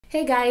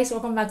Hey guys,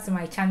 welcome back to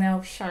my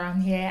channel. Sharon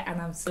here, and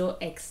I'm so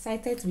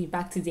excited to be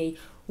back today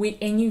with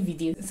a new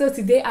video. So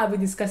today I'll be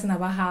discussing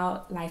about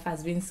how life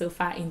has been so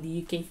far in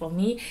the UK for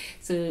me.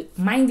 So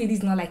mind you, this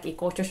is not like a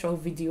culture shock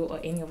video or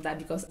any of that,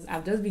 because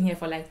I've just been here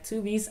for like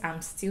 2 weeks.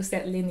 I'm still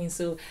settling in,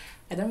 so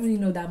I don't really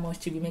know that much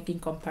to be making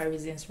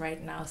comparisons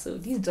right now. So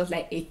this is just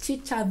like a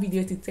chit chat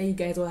video to tell you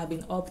guys what I've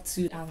been up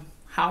to and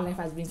how life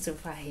has been so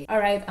far here. All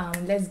right,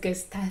 let's get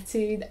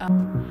started.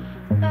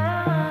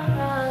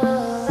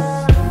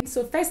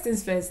 So first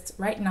things first,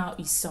 right now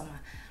is summer,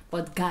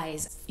 but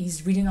guys,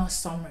 it's really not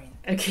summering,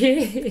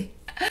 okay?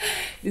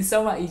 The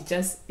summer is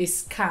just a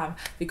scam,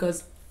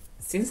 because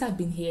since I've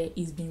been here,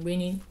 it's been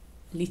raining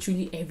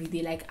literally every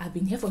day. Like, I've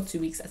been here for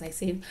 2 weeks, as I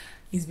said.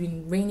 It's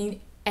been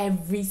raining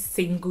every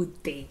single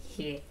day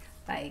here.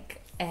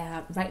 Like,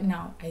 right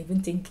now, I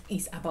even think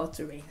it's about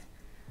to rain.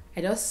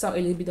 I just saw a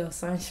little bit of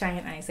sunshine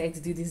and I decided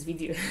to do this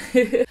video.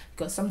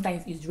 Because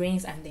sometimes it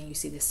rains and then you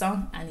see the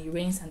sun, and it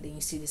rains and then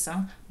you see the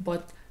sun,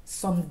 but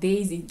some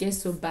days it gets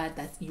so bad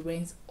that it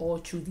rains all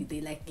through the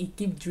day. Like, it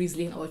keeps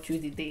drizzling all through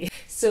the day.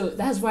 So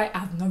that's why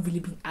I've not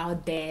really been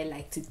out there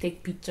like to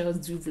take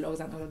pictures, do vlogs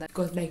and all of that,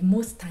 because like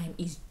most time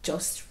it's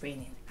just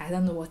raining. I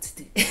don't know what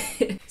to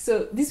do.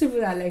 So these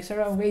people are like,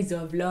 Sharon, where is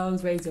your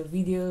vlogs, where is your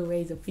video, where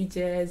is your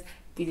pictures?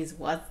 This is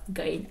what's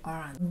going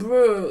on,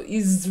 bro.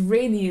 It's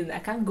raining. I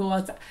can't go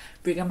out,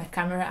 bring out my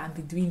camera and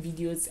be doing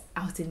videos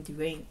out in the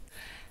rain.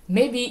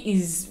 Maybe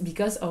it's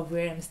because of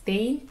where I'm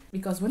staying,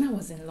 because when I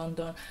was in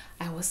London,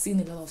 I was seeing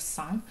a lot of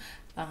sun.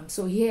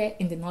 So here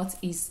in the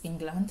northeast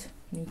England,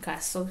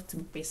 Newcastle to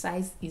be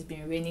precise, it's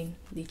been raining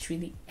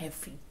literally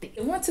every day.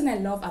 One thing I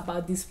love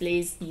about this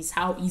place is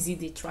how easy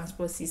the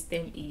transport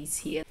system is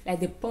here.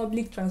 Like, the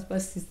public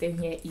transport system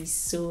here is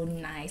so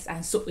nice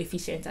and so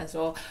efficient as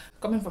well.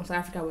 Coming from South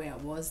Africa, where I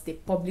was, the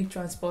public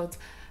transport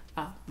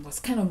was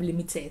kind of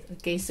limited,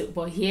 okay? So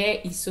but here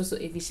is so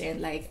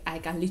efficient. Like, I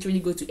can literally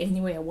go to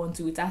anywhere I want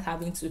to without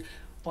having to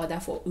order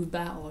for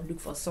Uber or look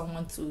for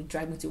someone to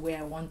drive me to where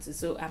I want to.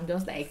 So I'm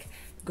just like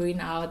going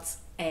out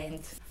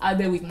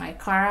there with my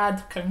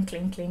card,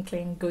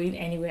 cling, going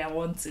anywhere I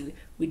want to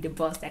with the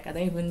bus. Like, I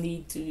don't even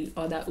need to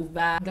order Uber.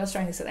 I'm just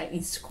trying to say that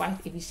it's quite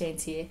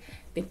efficient here.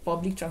 The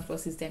public transport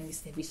system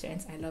is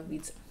efficient. I love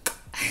it.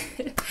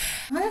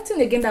 Another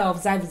thing again that I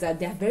observed is that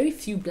there are very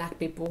few black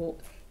people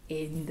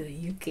in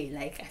the UK.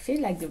 Like, I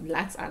feel like the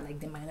blacks are like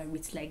the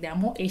minority. Like, there are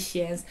more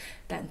Asians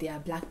than there are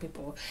black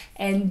people,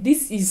 and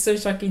this is so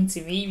shocking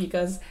to me,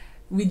 because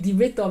with the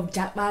rate of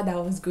japa that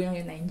was going on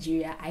in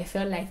Nigeria, I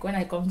felt like when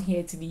I come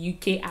here to the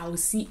UK, I will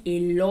see a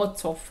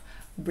lot of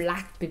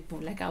black people.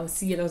 Like, I will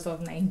see a lot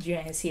of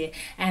Nigerians here.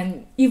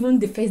 And even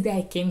the first day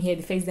I came here,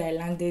 the first day I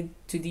landed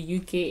to the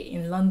UK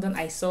in London,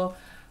 I saw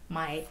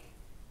my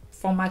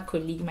former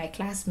colleague, my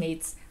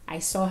classmates. I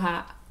saw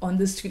her on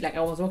the street. Like,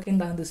 I was walking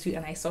down the street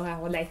and I saw her. I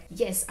was like,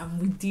 yes, I'm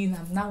within.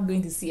 I'm now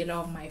going to see a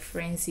lot of my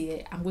friends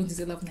here. I'm going to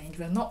see a lot of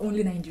Nigerians, not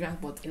only Nigerians,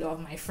 but a lot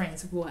of my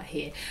friends who are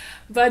here.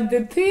 But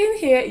the thing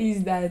here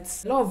is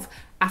that a lot of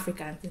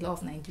Africans, a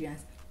lot of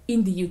Nigerians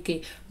in the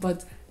UK,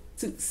 but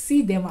to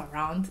see them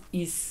around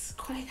is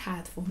quite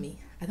hard for me.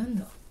 I don't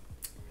know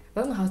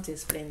how to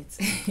explain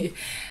it.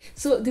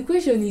 So the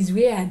question is,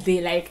 where are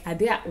they? Like, are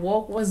they at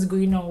work? What's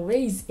going on? Where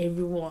is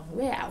everyone?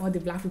 Where are all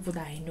the black people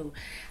that I know?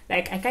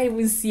 Like, I can't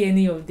even see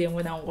any of them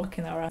when I'm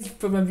walking around.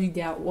 Probably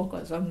they're at work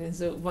or something.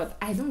 So, but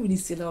I don't really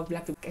see a lot of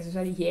black people,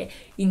 especially here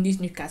in this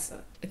Newcastle,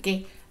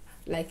 okay?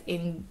 Like,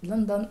 in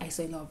London, I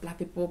saw a lot of black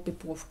people,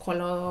 people of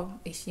color,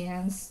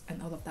 Asians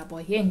and all of that.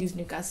 But here in this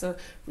Newcastle,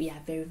 we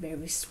are very,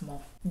 very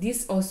small.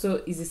 This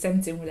also is the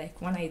same thing. Like,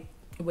 when I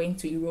went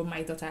to enroll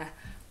my daughter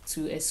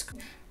to a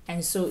school,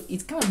 and so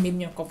it kind of made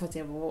me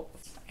uncomfortable.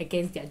 I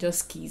guess they're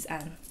just kids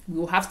and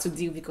we'll have to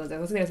deal, because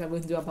there's nothing else I'm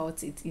going to do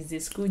about it. It's the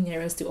school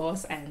nearest to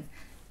us and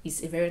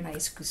it's a very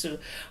nice school. So,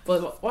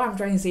 but what I'm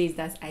trying to say is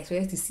that I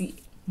expect to see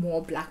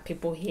more black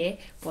people here,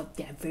 but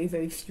there are very,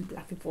 very few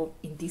black people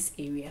in this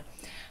area,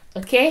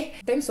 okay?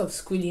 In terms of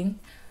schooling,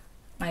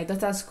 my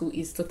daughter's school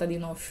is totally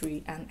not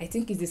free, and I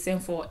think it's the same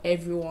for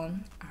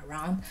everyone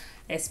around,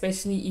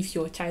 especially if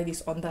your child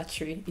is under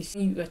 3. If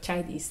your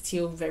child is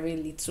still very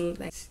little,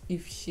 like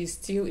if she's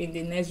still in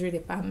the nursery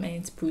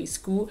department,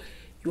 preschool,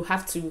 you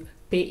have to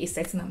pay a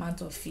certain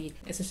amount of fee.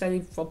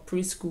 Especially for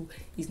preschool,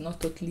 it's not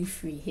totally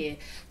free here.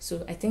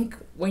 So I think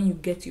when you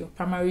get to your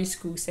primary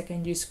school,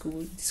 secondary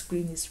school, the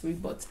schooling is free,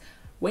 but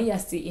when you're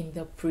still in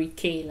the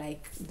pre-K,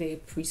 like the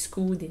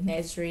preschool, the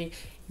nursery,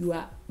 you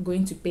are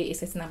going to pay a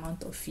certain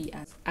amount of fee.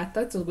 And I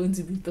thought it was going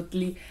to be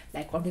totally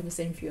like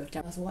 100% free of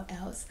charge. What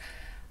else?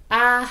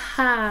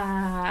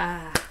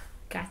 Aha!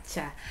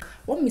 Gotcha.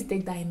 One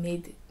mistake that I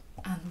made,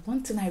 and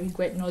one thing I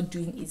regret not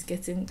doing, is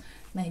getting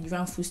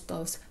Nigerian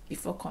foodstuffs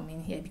before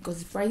coming here,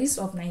 because the prices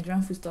of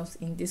Nigerian foodstuffs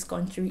in this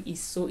country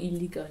is so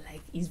illegal.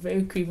 Like, it's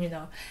very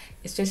criminal.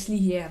 Especially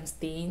here I'm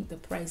staying, the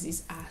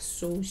prices are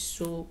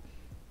so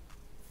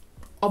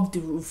up the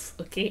roof,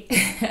 okay?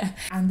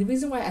 And the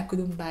reason why I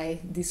couldn't buy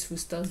these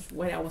foodstuffs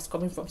when I was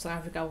coming from South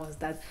Africa was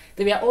that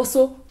they were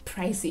also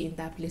pricey in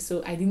that place,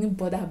 so I didn't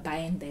bother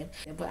buying them.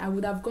 But I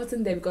would have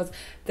gotten them because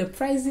the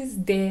prices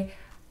there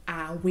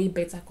are way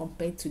better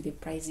compared to the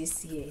prices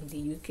here in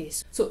the UK.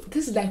 So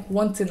this is like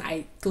one thing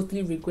I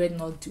totally regret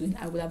not doing.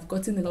 I would have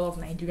gotten a lot of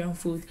Nigerian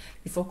food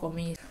before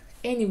coming.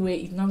 Anyway,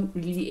 it's not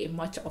really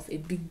much of a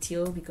big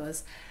deal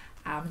because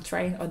I'm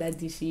trying other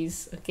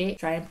dishes, okay?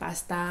 Trying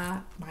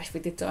pasta, mashed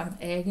potato and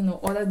egg, you know,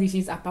 other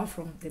dishes apart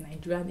from the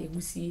Nigerian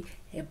egusi,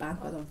 eba,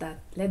 all of that.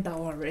 Let that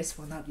one rest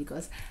for now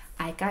because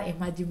I can't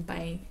imagine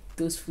buying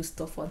those food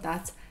stuff for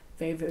that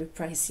very, very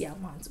pricey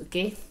amount,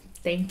 okay?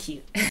 Thank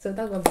you. So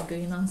that's what's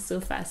going on.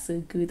 So far so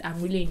good. I'm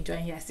really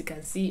enjoying it. As you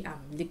can see,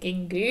 I'm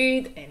looking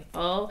good and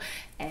all,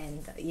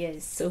 and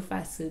yes, so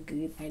far so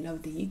good. I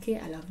love the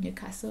UK, I love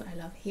Newcastle, I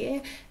love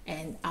here,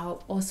 and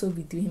I'll also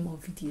be doing more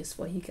videos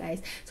for you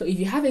guys. So if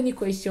you have any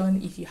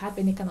question, if you have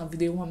any kind of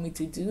video you want me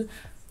to do,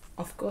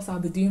 of course I'll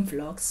be doing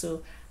vlogs.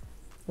 So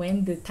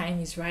when the time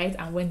is right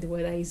and when the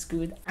weather is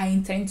good, I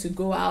intend to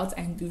go out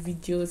and do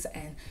videos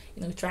and,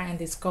 you know, try and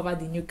discover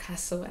the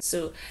Newcastle.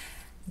 So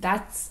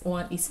that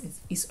one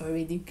is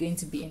already going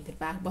to be in the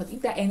bag. But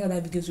if there are any other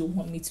videos you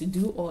want me to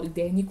do, or if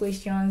there are any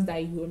questions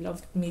that you would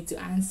love me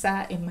to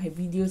answer in my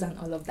videos and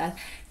all of that,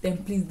 then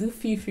please do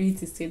feel free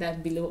to say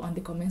that below on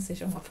the comment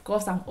section. Of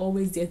course, I'm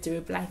always there to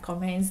reply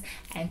comments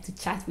and to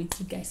chat with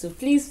you guys. So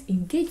please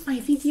engage my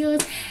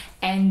videos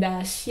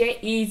and share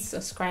it,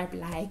 subscribe,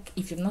 like.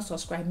 If you've not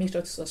subscribed, make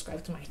sure to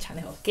subscribe to my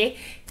channel, okay?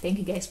 Thank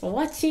you guys for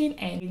watching,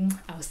 and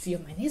I'll see you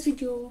in my next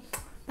video.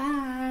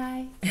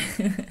 Bye.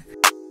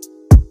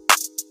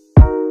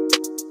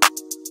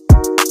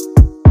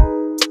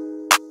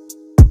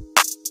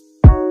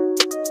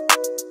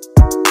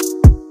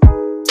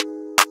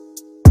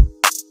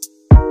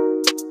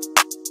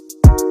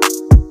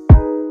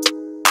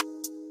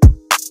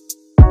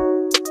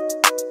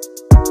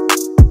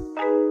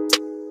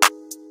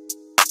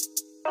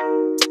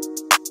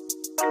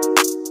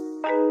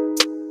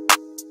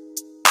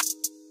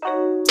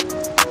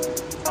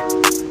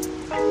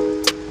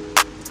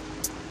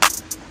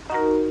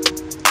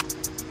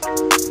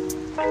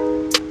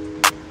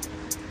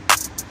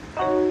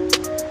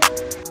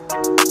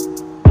 Thank you.